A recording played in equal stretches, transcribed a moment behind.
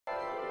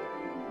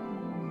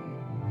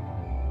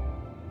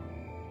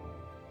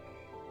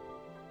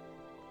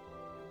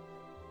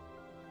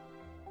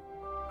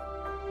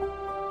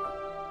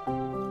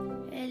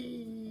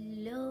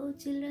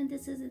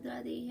this is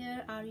Idradi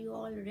here. Are you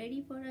all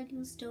ready for a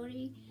new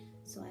story?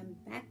 So I'm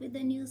back with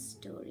a new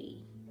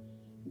story.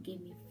 Give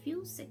me a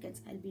few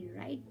seconds, I'll be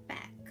right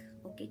back.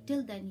 Okay,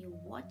 till then you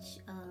watch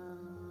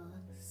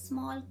a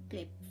small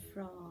clip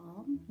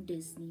from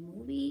Disney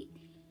movie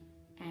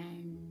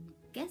and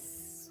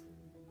guess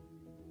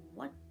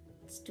what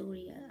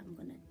story I'm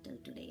gonna tell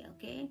today,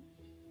 okay?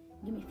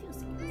 Give me a few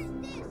seconds.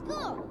 First day of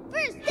school!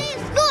 First day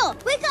of school!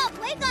 Wake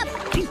up! Wake up!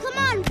 Come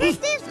on!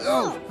 First day of school!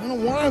 Oh, I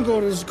don't want to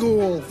go to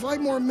school.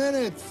 5 more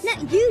minutes.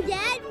 Not you,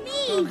 Dad.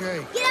 Me.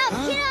 Okay. Get up!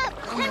 Huh? Get up!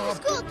 I'm Time up.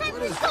 for school! Time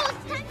for school!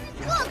 Time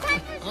for school! Time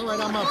for school! All right,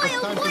 I'm up. Boy,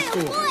 It's time oh boy, for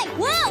school. Oh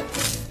boy. Whoa!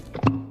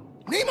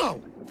 Nemo!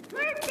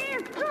 First day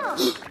of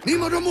school!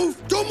 Nemo, don't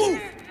move! Don't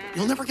move!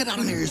 You'll never get out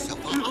of there yourself.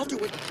 I'll do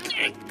it.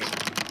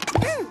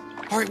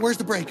 All right, where's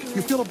the brake?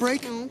 You feel a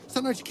brake? No.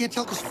 Sometimes you can't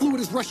tell because fluid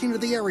is rushing to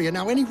the area.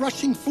 Now, any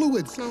rushing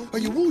fluids? No. Are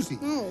you woozy?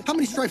 No. How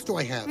many stripes do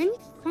I have? I'm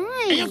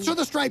fine. Answer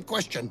the stripe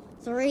question.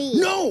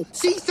 3. No!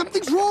 See,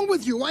 something's wrong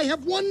with you. I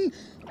have 1,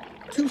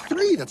 2,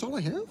 3. That's all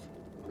I have?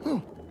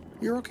 Oh,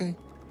 you're okay.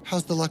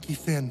 How's the lucky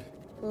fin?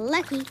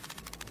 Lucky.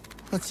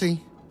 Let's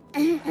see.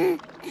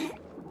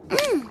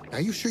 Are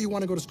you sure you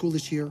want to go to school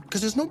this year?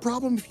 Because there's no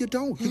problem if you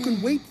don't. You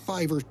can wait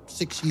 5 or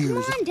 6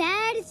 years. Come on,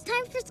 Dad. It's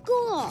time for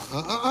school.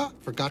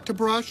 Forgot to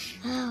brush.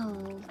 Oh.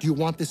 Do you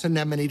want this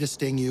anemone to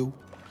sting you?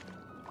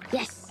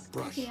 Yes.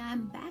 Brush. Okay,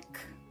 I'm back.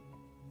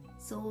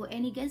 So,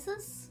 any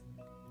guesses?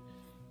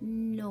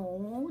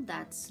 No,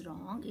 that's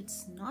wrong.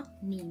 It's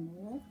not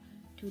Nemo.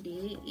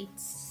 Today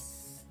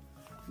it's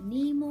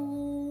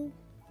Nemo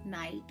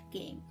Night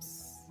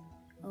Games.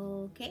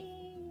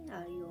 Okay,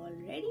 are you all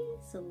ready?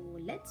 So,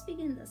 let's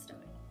begin the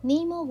story.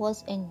 Nemo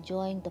was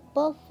enjoying the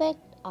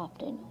perfect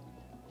afternoon.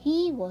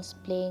 He was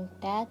playing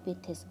tag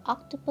with his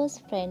octopus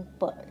friend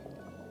Pearl.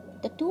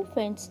 The two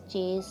friends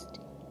chased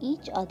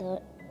each other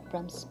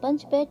from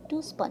sponge bed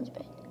to sponge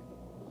bed.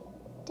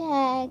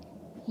 Tag,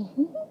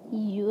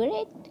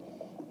 you're it,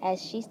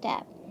 as she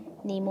stabbed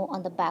Nemo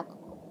on the back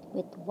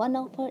with one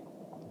of her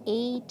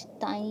 8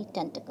 tiny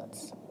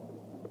tentacles.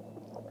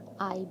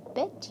 I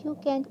bet you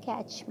can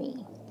catch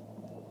me.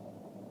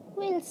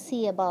 We'll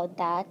see about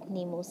that,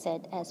 Nemo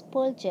said as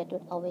Pearl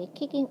jetted away,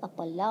 kicking up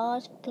a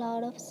large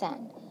cloud of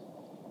sand.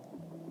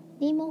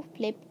 Nemo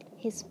flipped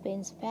his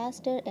fins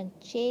faster and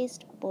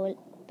chased Pearl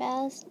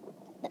past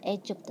the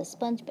edge of the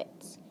sponge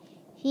beds.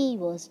 He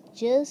was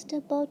just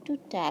about to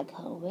tag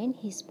her when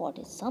he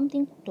spotted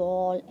something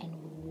tall and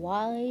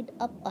wide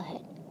up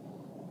ahead.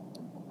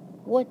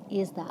 What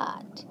is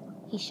that?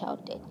 He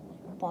shouted,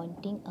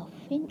 pointing a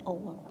fin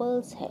over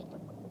Pearl's head.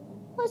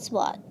 What's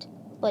what?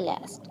 Pearl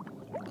asked.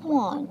 Come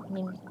on,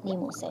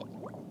 Nemo said.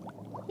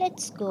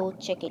 Let's go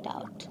check it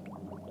out.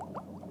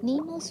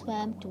 Nemo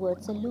swam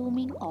towards a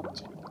looming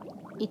object.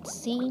 It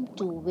seemed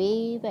to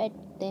wave at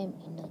them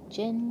in a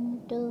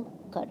gentle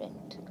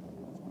current.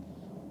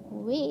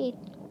 Wait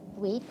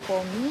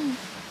for me,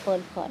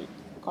 Pearl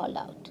called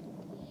out.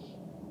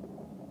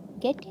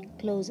 Getting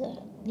closer,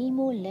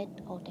 Nemo let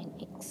out an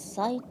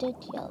excited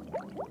yelp.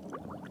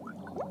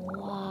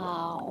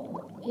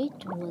 Wow,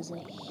 it was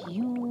a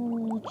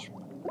huge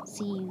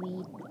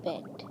seaweed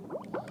bed.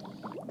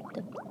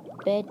 The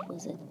bed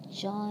was a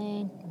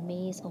giant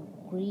maze of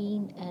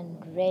green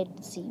and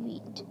red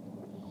seaweed.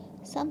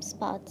 Some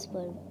spots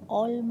were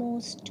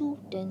almost too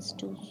dense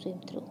to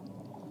swim through,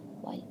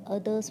 while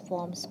others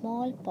formed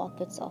small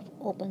pockets of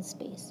open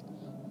space.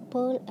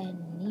 Pearl and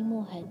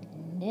Nemo had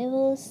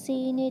never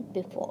seen it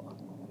before.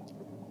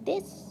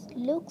 This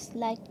looks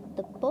like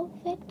the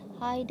perfect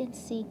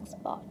hide-and-seek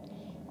spot,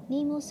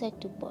 Nemo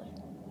said to Pearl.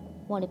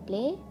 Want to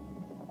play?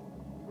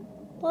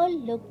 Pearl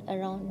looked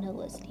around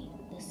nervously.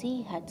 The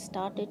sea had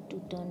started to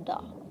turn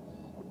dark.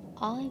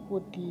 I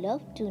would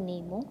love to,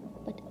 Nemo,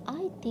 but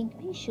I think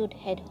we should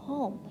head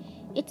home.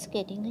 It's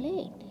getting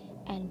late,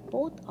 and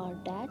both our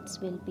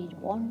dads will be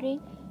wondering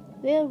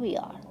where we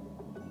are.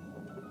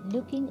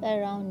 Looking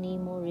around,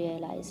 Nemo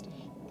realized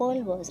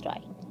Pearl was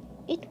right.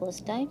 It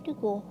was time to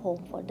go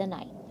home for the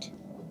night.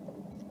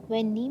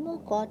 When Nemo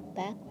got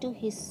back to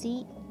his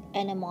sea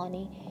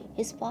anemone,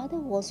 his father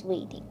was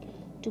waiting.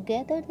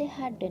 Together they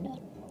had dinner,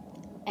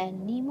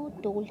 and Nemo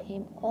told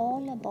him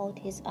all about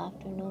his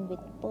afternoon with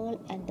Pearl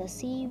and the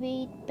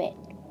seaweed bed.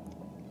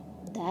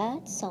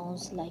 That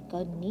sounds like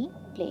a neat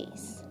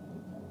place,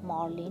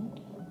 Marlin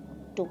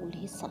told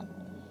his son.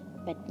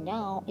 But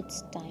now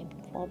it's time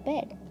for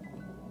bed.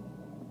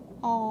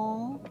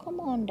 Oh, come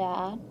on,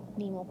 Dad,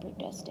 Nemo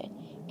protested.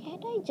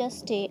 Can't I just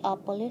stay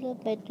up a little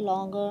bit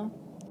longer?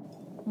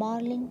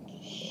 Marlin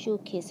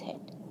shook his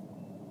head.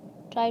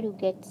 Try to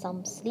get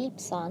some sleep,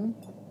 son.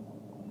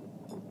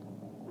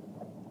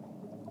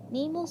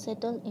 Nemo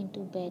settled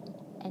into bed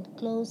and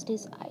closed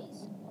his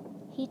eyes.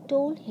 He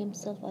told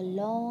himself a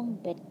long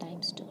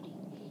bedtime story.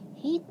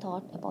 He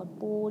thought about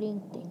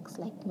boring things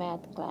like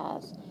math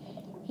class.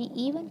 He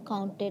even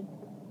counted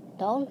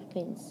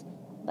dolphins,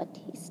 but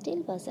he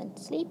still wasn't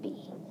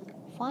sleepy.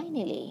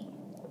 Finally,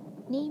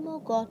 Nemo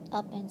got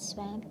up and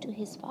swam to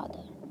his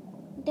father.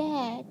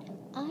 Dad,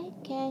 I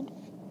can't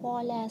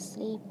fall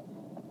asleep.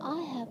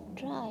 I have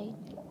tried,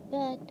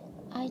 but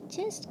I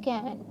just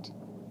can't.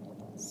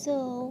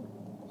 So,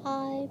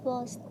 I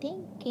was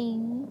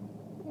thinking.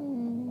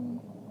 Hmm.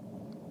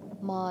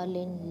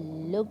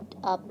 Marlin looked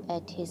up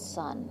at his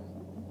son.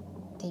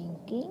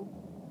 Thinking?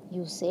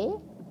 You say?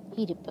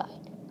 He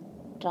replied,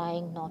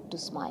 trying not to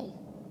smile.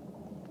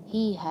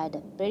 He had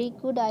a pretty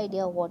good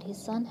idea what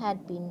his son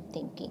had been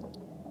thinking.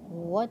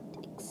 What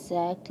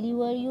exactly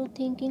were you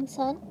thinking,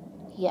 son?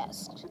 He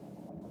asked.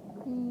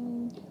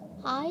 "Hmm,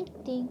 I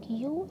think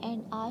you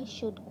and I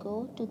should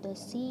go to the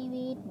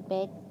seaweed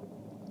bed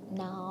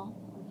now.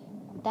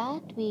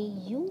 That way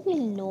you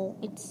will know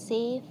it's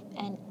safe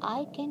and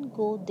I can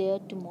go there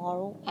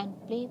tomorrow and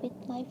play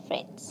with my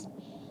friends.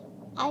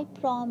 I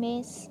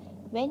promise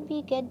when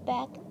we get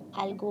back,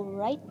 I'll go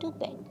right to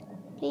bed.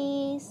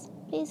 Please,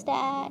 please,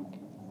 Dad,"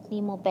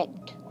 Nemo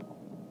begged.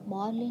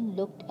 Marlin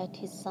looked at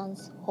his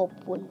son's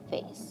hopeful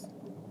face.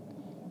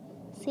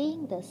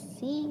 Seeing the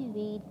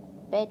seaweed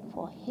bed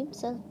for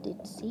himself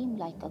did seem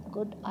like a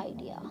good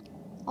idea.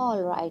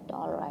 All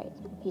right,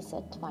 he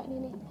said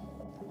finally.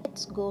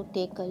 Let's go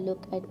take a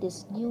look at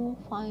this new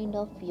find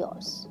of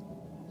yours.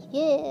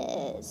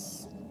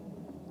 Yes,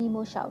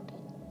 Nemo shouted,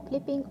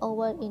 flipping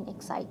over in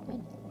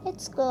excitement.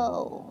 Let's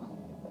go.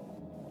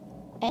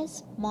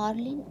 As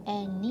Marlin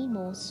and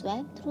Nemo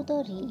swam through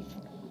the reef,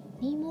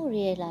 Nemo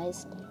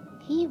realized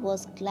he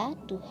was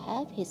glad to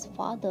have his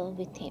father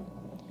with him.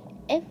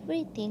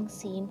 Everything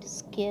seemed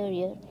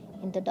scarier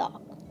in the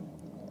dark.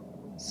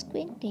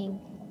 Squinting,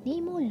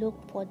 Nemo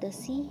looked for the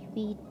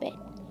seaweed bed,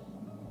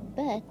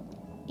 but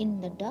in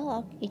the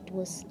dark it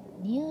was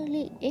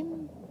nearly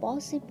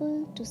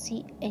impossible to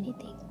see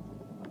anything.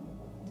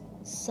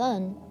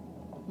 "Son,"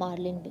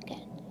 Marlin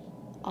began,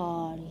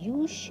 "are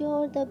you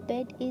sure the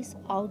bed is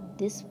out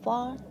this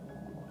far?"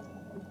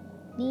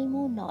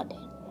 Nemo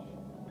nodded.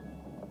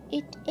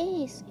 It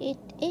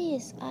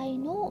is, I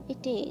know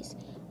it is.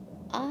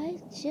 I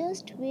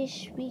just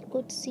wish we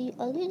could see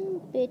a little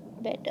bit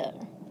better."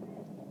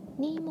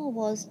 Nemo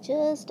was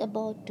just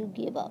about to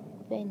give up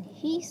when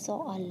he saw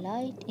a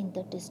light in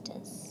the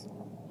distance.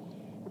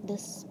 The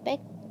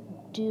speck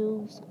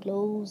drew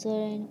closer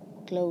and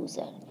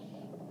closer,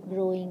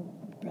 growing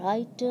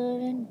brighter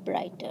and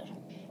brighter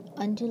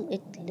until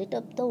it lit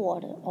up the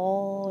water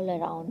all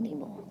around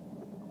Nemo.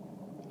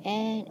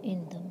 And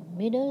in the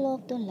middle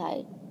of the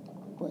light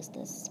was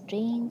the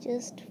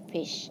strangest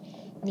fish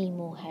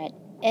Nemo had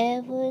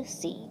ever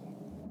seen.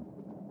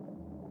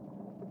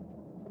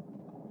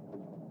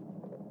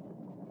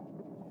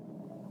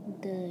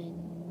 The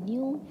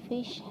new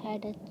fish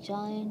had a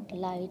giant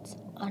light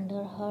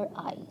under her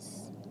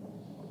eyes.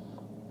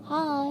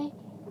 "Hi,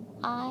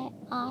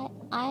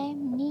 I'm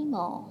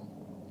Nemo,"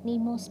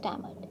 Nemo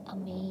stammered,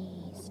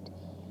 amazed.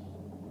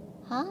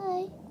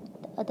 "Hi,"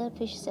 the other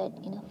fish said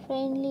in a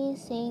friendly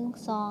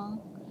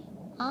sing-song.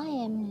 "I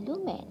am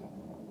Lumen."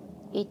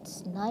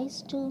 "It's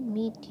nice to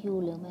meet you,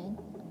 Lumen,"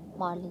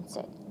 Marlin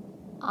said.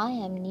 "I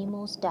am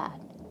Nemo's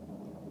dad.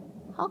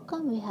 How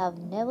come we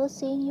have never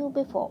seen you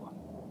before?"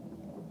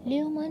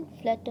 Lumen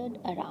fluttered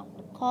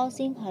around,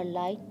 causing her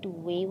light to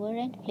waver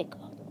and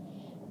flicker.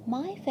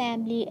 "My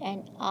family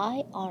and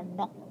I are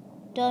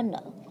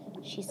nocturnal,"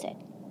 she said.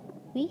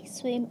 "We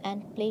swim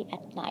and play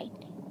at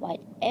night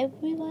while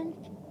everyone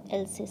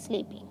else is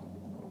sleeping."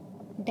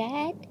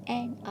 "Dad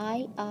and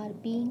I are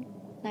being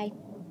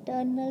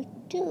nocturnal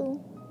too,"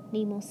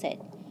 Nemo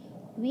said.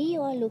 "We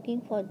are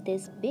looking for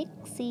this big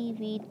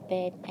seaweed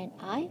bed and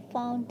I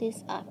found this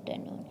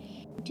afternoon.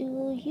 Do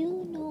you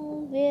know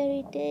where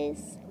it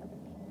is?"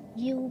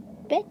 "You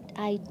bet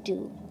I do,"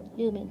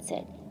 Lumen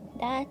said.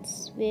 "That's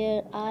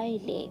where I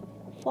live.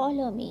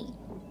 Follow me."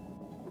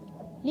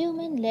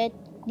 Lumen led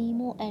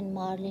Nemo and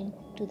Marlin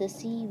to the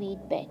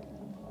seaweed bed.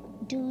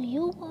 "Do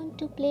you want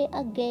to play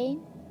a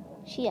game?"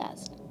 she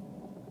asked.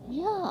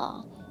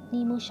 "Yeah,"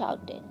 Nemo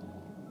shouted.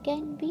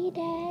 "Can we,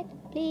 Dad,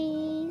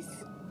 please?"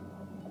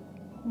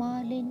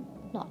 Marlin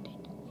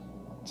nodded.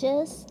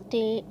 "Just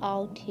stay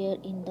out here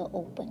in the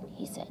open,"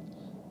 he said.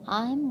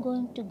 "I'm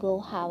going to go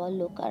have a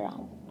look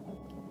around."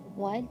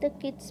 While the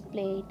kids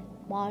played,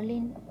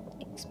 Marlin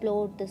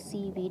explored the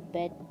seaweed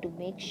bed to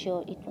make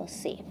sure it was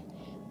safe.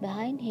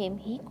 Behind him,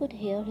 he could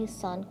hear his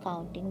son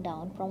counting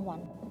down from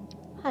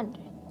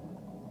 100.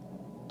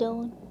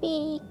 "Don't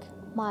peek,"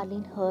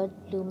 Marlin heard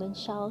Lumen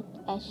shout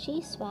as she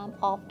swam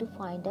off to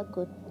find a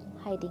good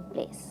hiding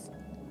place.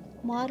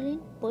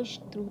 Marlin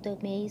pushed through the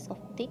maze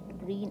of thick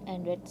green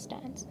and red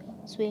stands,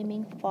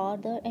 swimming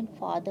farther and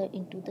farther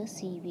into the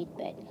seaweed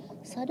bed.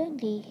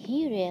 Suddenly, he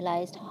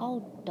realized how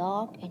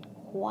dark and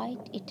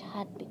quiet it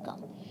had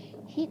become.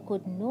 He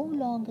could no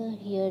longer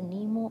hear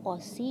Nemo or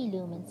see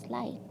Lumen's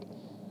light.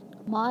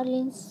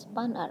 Marlin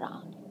spun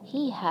around.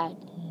 He had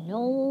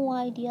no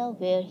idea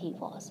where he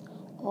was.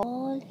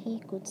 All he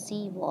could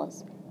see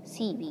was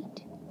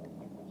seaweed.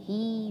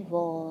 He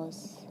was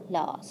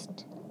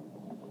lost.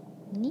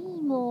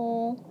 "Nemo!"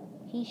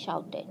 he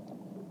shouted.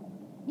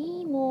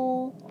 "Nemo,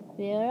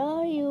 where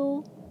are you?"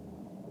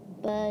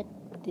 But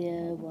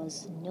there was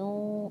no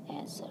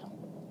answer.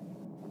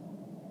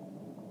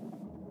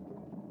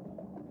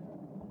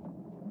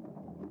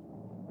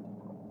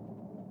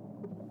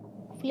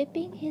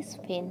 Flipping his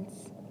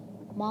fins,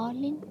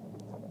 Marlin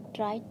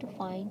tried to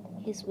find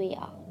his way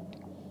out.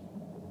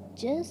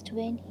 Just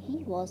when he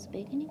was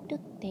beginning to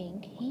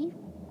think he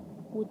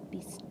would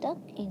be stuck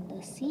in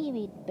the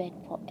seaweed bed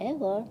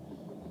forever,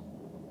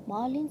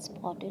 Marlin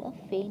spotted a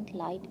faint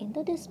light in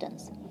the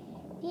distance.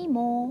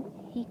 "Nemo,"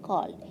 he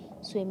called,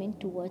 swimming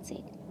towards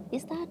it.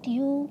 "Is that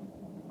you?"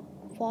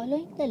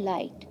 Following the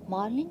light,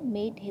 Marlin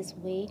made his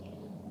way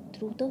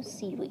through the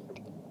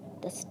seaweed.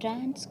 The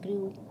strands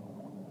grew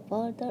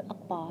further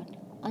apart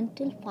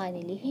until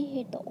finally he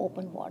hit the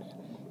open water.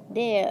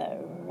 There,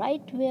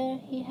 right where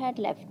he had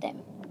left them,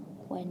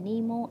 were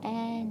Nemo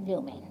and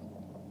Lumen.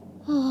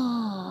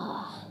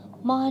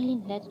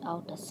 Marlin let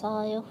out a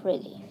sigh of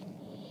relief.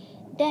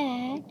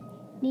 "Dad,"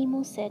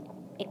 Nemo said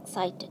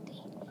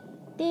excitedly,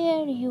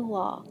 "there you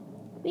are.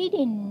 We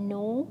didn't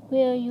know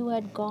where you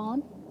had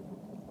gone."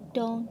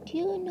 "Don't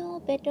you know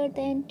better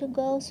than to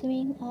go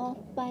swimming off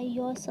by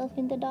yourself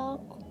in the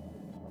dark?"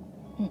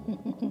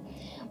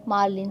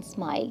 Marlin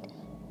smiled.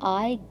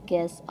 "I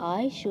guess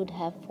I should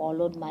have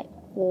followed my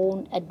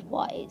own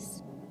advice."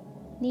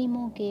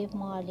 Nemo gave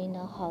Marlin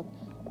a hug.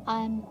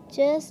 "I'm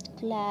just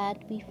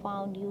glad we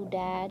found you,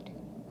 Dad."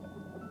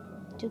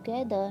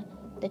 Together,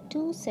 the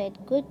two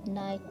said good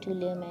night to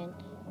Lumen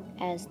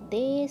as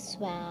they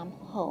swam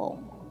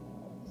home.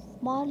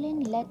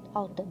 Marlin let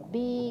out a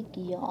big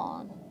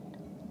yawn.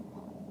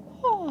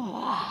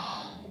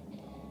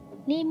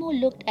 Nemo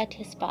looked at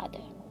his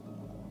father.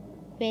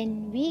 "When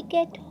we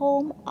get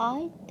home,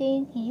 I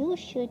think you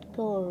should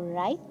go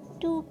right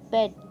to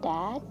bed,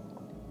 Dad,"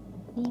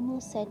 Nemo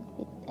said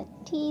with a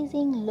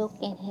teasing look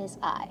in his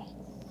eye.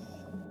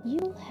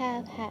 "You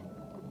have had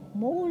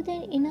more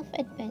than enough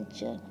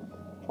adventure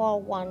for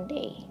one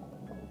day."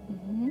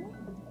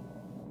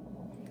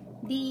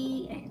 The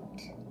end.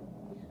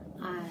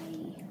 I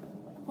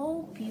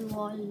hope you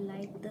all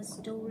like the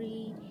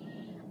story,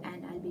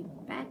 and I'll be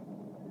back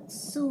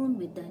soon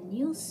with a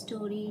new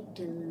story.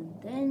 Till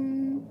then,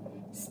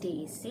 stay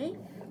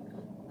safe.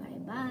 Bye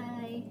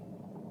bye.